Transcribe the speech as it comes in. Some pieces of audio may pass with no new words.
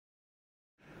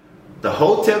the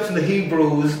Hoteps and the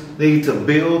Hebrews need to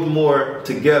build more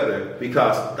together,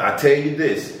 because I tell you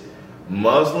this,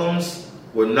 Muslims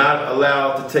were not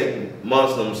allowed to take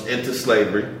Muslims into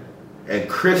slavery, and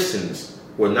Christians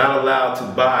were not allowed to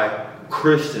buy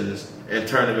Christians and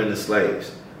turn them into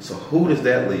slaves. So who does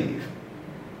that leave?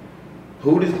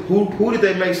 Who did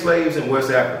they make slaves in West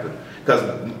Africa? Because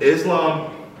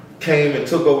Islam came and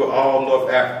took over all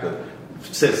North Africa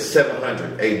since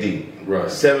 700 AD.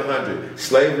 Right. 700.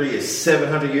 Slavery is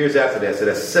 700 years after that. So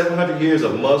that's 700 years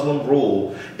of Muslim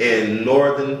rule in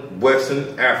northern,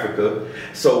 western Africa.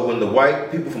 So when the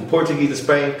white people from Portuguese and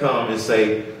Spain come and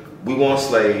say, we want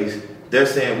slaves, they're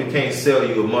saying, we can't sell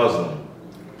you a Muslim.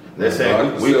 They're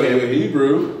saying, we sell can you a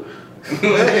Hebrew.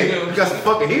 Hey, we got some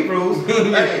fucking Hebrews.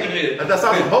 Hey, that's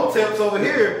how some Hoteps over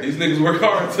here. These niggas work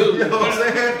hard too. You know what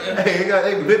I'm saying? Hey,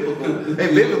 they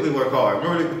biblically work hard.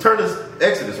 Remember, turn this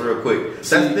Exodus real quick. That's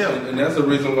them. And that's the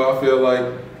reason why I feel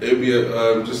like it'd be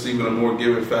just even a more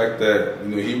given fact that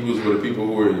Hebrews were the people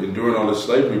who were enduring all this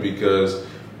slavery, because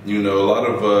a lot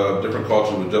of different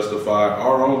cultures would justify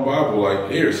our own Bible. Like,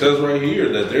 here, it says right here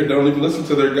that they don't even listen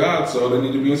to their God, so they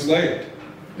need to be enslaved.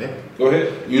 Yeah. Go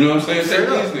ahead. You know what I'm saying? Say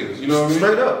these things. You know what I mean?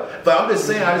 Straight up. But I'm just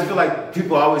saying, I just feel like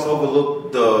people always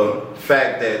overlook the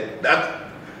fact that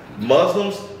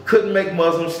Muslims couldn't make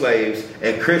Muslim slaves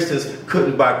and Christians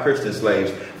couldn't buy Christian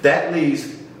slaves. That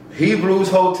leaves Hebrews,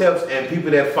 Hoteps, and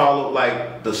people that follow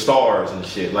like the stars and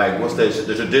shit. Like, what's the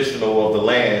traditional of the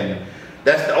land?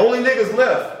 That's the only niggas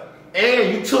left.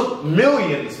 And you took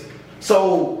millions.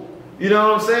 So, you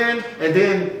know what I'm saying? And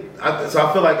then, I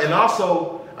feel like, and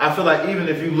also, I feel like even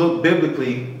if you look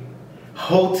biblically,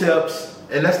 Hoteps,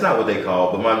 and that's not what they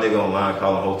call, but my nigga online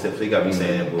calling Hoteps, he got me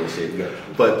saying that bullshit. Yeah.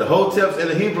 But the Hoteps and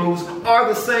the Hebrews are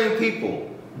the same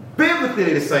people. Biblically,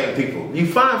 they're the same people. You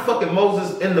find fucking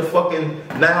Moses in the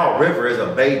fucking Nile River as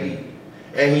a baby,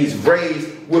 and he's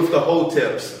raised with the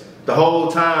Hoteps the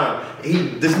whole time.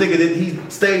 He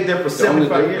stayed there for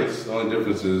 75 years. The only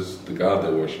difference is the God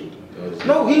they worshipped.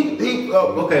 No,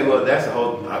 okay, well, that's a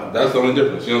whole... That's the only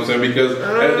difference, you know what I'm saying? Because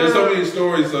there's so many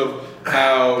stories of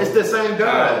how... It's the same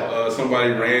God. How,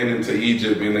 somebody ran into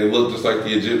Egypt and they look just like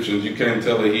the Egyptians. You can't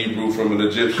tell a Hebrew from an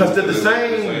Egyptian. Because they're the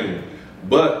same.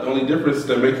 But the only difference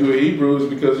that make you a Hebrew is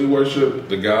because you worship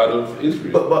the God of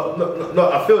Israel. But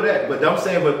no, I feel that. But I'm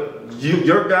saying,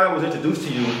 your God was introduced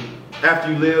to you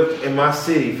after you lived in my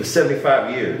city for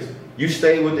 75 years. You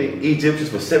stayed with the Egyptians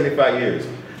for 75 years.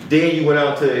 Then you went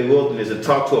out to the wilderness and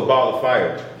talked to a ball of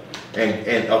fire, and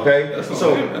okay. That's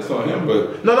on him. That's on him.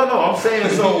 But no. I'm saying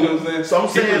so. You know what I'm saying? So I'm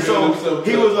saying so.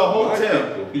 He was a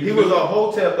Hotep. He was a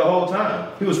Hotep the whole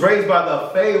time. He was raised by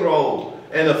the Pharaoh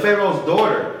and the Pharaoh's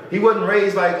daughter. He wasn't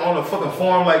raised like on a fucking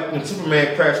farm like when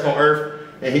Superman crashed on Earth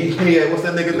and he had what's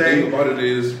that nigga name? The thing about it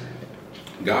is,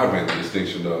 God made the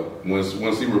distinction though.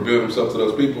 Once he revealed himself to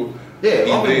those people.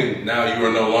 Yeah, then now you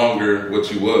are no longer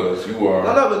what you was. You are.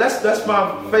 No, but that's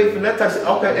my faith in that type of.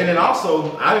 Okay, and then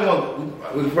also I didn't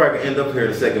want. We probably can end up here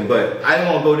in a second, but I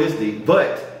didn't want to go this deep.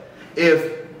 But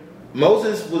if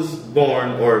Moses was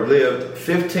born or lived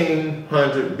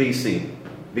 1500 BC,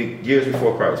 years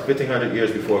before Christ, 1500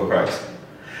 years before Christ,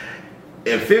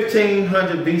 in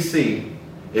 1500 BC,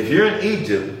 if you're in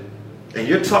Egypt and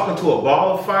you're talking to a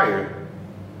ball of fire,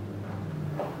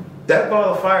 that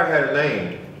ball of fire had a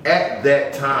name. At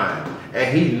that time,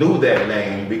 and he knew that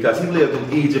name because he lived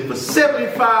in Egypt for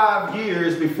 75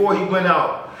 years before he went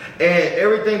out, and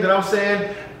everything that I'm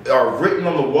saying are written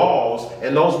on the walls,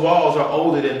 and those walls are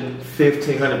older than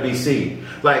 1500 BC.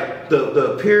 Like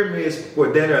the pyramids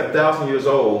were down there 1,000 years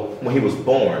old when he was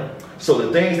born. So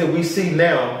the things that we see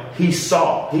now, he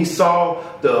saw. He saw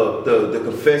the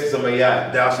confessions of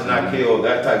Mayat, thou shalt not kill,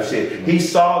 that type of shit. He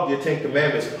saw the 10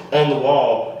 Commandments on the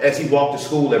wall as he walked to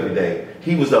school every day.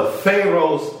 He was a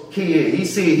Pharaoh's kid.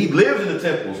 He lives in the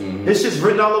temples. Mm-hmm. It's just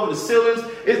written all over the ceilings.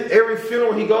 Every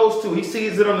funeral he goes to, he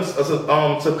sees it on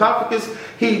the sarcophagus.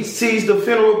 He sees the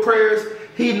funeral prayers.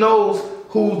 He knows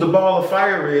who the ball of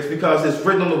fire is because it's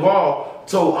written on the wall.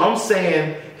 So I'm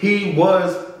saying he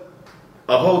was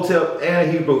a Hotep and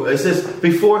a Hebrew. It's just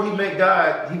before he met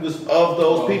God, he was of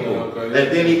those people. Okay.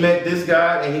 And then he met this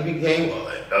guy and he became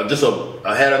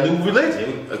had a new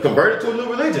religion, converted to a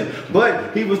new religion.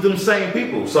 But he was them same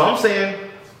people. So I'm saying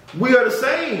we are the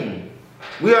same.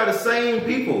 We are the same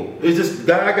people. It's just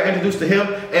God got introduced to him,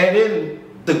 and then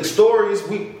the stories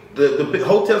the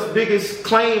Hotep's biggest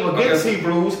claim against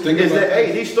Hebrews is that,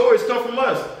 hey, these stories come from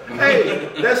us. Hey,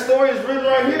 that story is written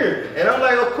right here. And I'm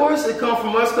like, of course it comes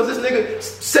from us, because this nigga,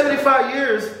 75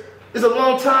 years is a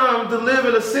long time to live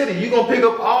in a city. You're going to pick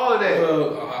up all of that.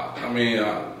 Well, I mean,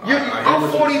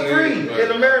 I'm 43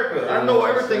 in America. I know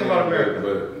everything about America.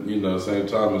 But you know, same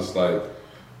time, it's like,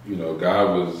 you know,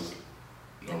 God was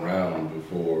around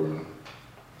before.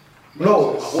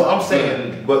 No, well, I'm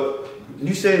saying, but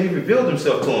you said he revealed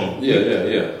himself to him.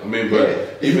 Yeah. I mean,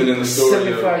 but even in the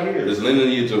story of this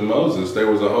lineage of Moses, there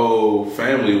was a whole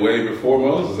family way before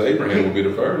Moses. Abraham would be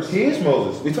the first. He is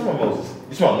Moses. We talking about Moses.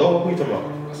 You talking about Noah? Who you talking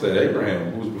about? I said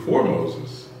Abraham, who was before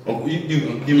Moses. Oh, you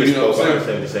misspoke. I understand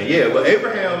what you're saying. Yeah, but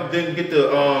Abraham didn't get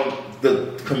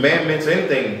the commandments or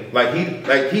anything. Like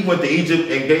he went to Egypt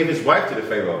and gave his wife to the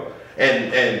Pharaoh,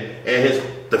 and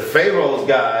the Pharaoh's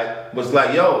guy was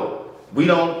like, yo, we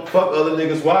don't fuck other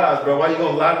niggas' wives, bro. Why you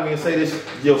gonna lie to me and say this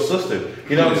your sister?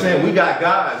 You know what I'm saying? We got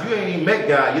guys. You ain't even met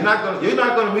God. You're not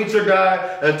gonna meet your guy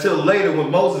until later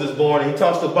when Moses is born and he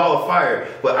tossed a ball of fire.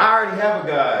 But I already have a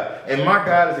God, and my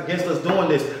God is against us doing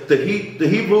this. The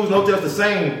Hebrews know just the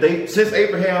same. Since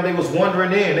Abraham, they was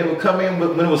wandering in. They would come in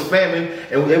when it was famine,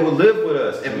 and they would live with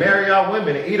us and marry our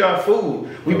women and eat our food.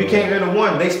 We became into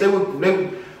one.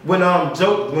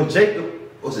 When Jacob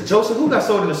was it Joseph? Who got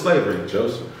sold into slavery?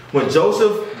 Joseph. When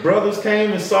Joseph's brothers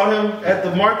came and saw him at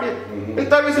the market, they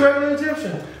thought he was a regular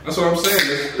Egyptian. That's what I'm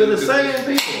saying. They're the same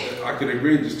people. I could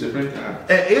agree, just different guys.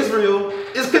 And Israel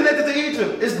is connected to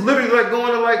Egypt. It's literally like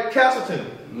going to like Castleton.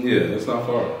 Yeah, it's not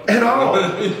far at all.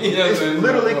 It's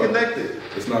literally connected.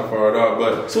 It's not far at all.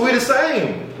 But so we're the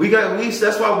same.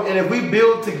 That's why. And if we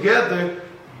build together,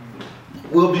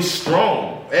 we'll be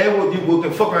strong. And we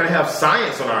can fuck around and have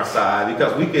science on our side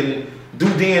because we can do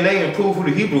DNA and prove who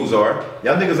the Hebrews are.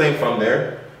 Y'all niggas ain't from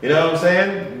there. You know what I'm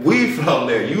saying? We from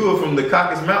there. You are from the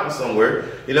Caucasus Mountain somewhere.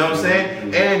 You know what I'm saying?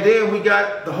 Mm-hmm. And then we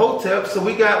got the Hoteps. So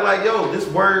we got like, yo, this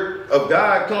word of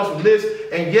God comes from this.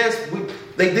 And yes,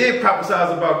 they did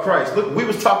prophesize about Christ. Look, we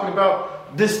was talking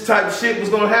about this type of shit was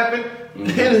going to happen.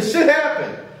 Mm-hmm. And the shit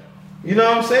happened. You know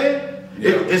what I'm saying?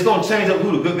 Yeah. It's going to change up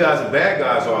who the good guys and bad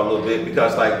guys are a little bit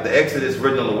because like the Exodus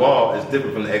written on the wall is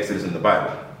different from the Exodus in the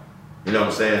Bible. You know what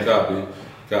I'm saying?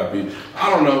 Copy. I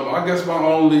don't know. I guess my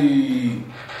only...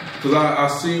 Because I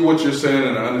see what you're saying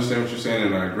and I understand what you're saying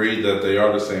and I agree that they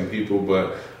are the same people,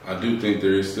 but I do think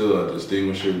there is still a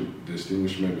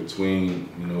distinguishment between,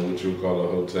 you know, what you would call a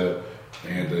Hotep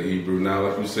and the Hebrew. Now,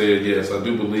 like you said, yes, I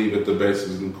do believe at the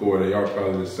basis and core they are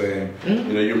probably the same. Mm-hmm.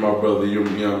 You know, you're my brother, you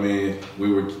know what I mean?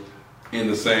 We were in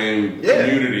the same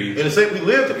community. In the same, we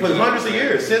lived for hundreds of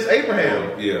years, since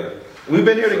Abraham. Yeah. We've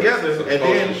been here together, so and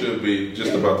then should be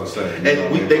just about the same.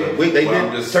 And they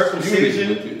did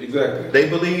circumcision. Exactly. They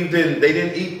believed in. They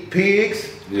didn't eat pigs.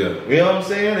 Yeah. You know what I'm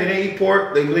saying? They didn't eat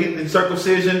pork. They believed in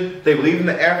circumcision. They believed in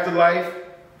the afterlife.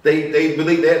 They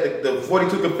believed that the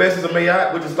 42 confessions of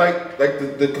Mayat, which is like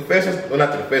the confessions, well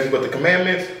not the confessions, but the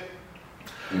commandments,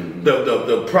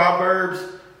 the proverbs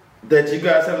that you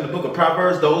guys have in the book of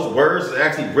Proverbs. Those words are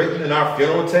actually written in our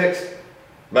funeral text.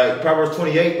 Like Proverbs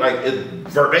 28, like it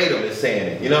verbatim is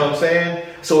saying it. You know what I'm saying?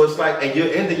 So it's like, and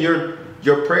you're ending your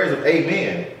prayers with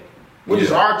amen, which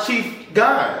is our chief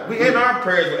God. We end our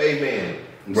prayers with amen.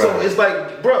 Right. So it's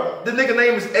like, bro, the nigga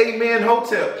name is Amen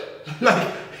Hotep.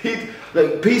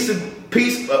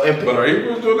 Peace. But are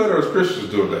Hebrews doing that or is Christians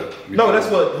doing that? No,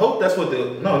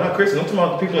 not Christians. I'm talking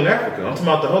about the people in Africa. I'm talking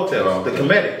about the Hoteps, the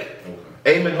Kemetic.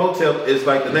 Okay. Amen Hotep is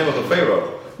like the name of a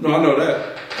pharaoh. No, I know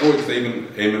that. Or it's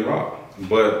Amen Ra.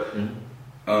 But, you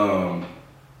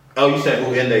saying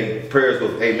who end their prayers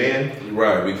with amen?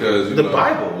 Right, because the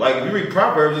Bible, like if you read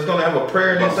Proverbs, it's gonna have a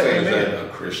prayer and then say amen. Is that a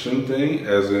Christian thing,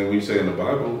 as in when you say in the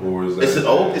Bible, or is that? It's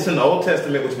in the Old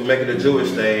Testament, which would make it a Jewish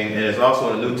thing, and it's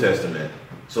also in the New Testament,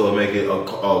 so it'll make it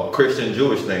a Christian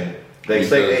Jewish thing. They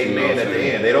say amen at the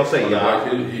end. They don't say Yah.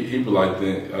 People like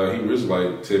that. Hebrews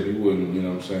like Tip. You wouldn't. You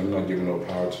know what I'm saying? I'm not giving no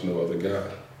power to no other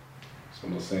God.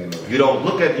 I'm not saying that. You don't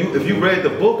look at you if you read the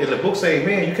book and the book say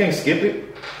amen, you can't skip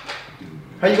it.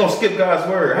 How you gonna skip God's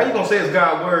word? How you gonna say it's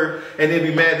God's word and then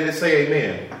be mad that it say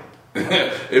amen?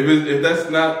 if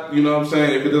that's not, you know what I'm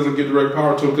saying, if it doesn't get direct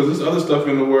power to it, because there's other stuff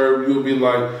in the word, you'll be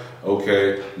like,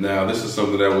 okay, now this is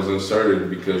something that was inserted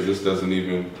because this doesn't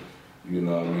even, you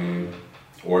know what I mean,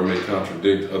 or it may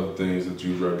contradict other things that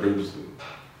you read previously.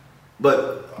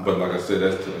 But like I said,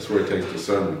 that's where it takes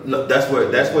discernment. No, that's where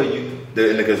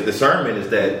because discernment is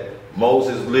that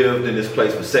Moses lived in this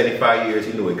place for 75 years.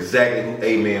 He knew exactly who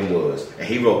Amen was, and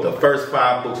he wrote the first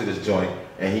 5 books of this joint,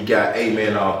 and he got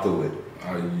Amen all through it.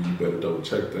 You better double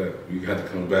check that. We got to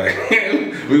come back.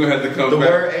 We're gonna have to come back. The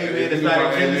word Amen is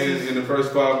not in Genesis. In the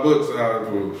first 5 books,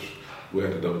 we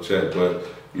have to double check, but.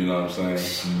 You know what I'm saying?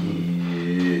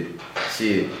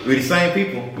 Shit. We're the same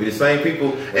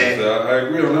people. And I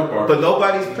agree on that part. But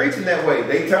nobody's preaching that way.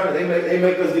 They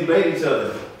make us debate each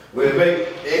other.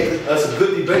 That's a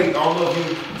good debate. I don't know if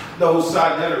you know who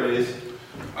Cy Netter is.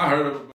 I heard of it.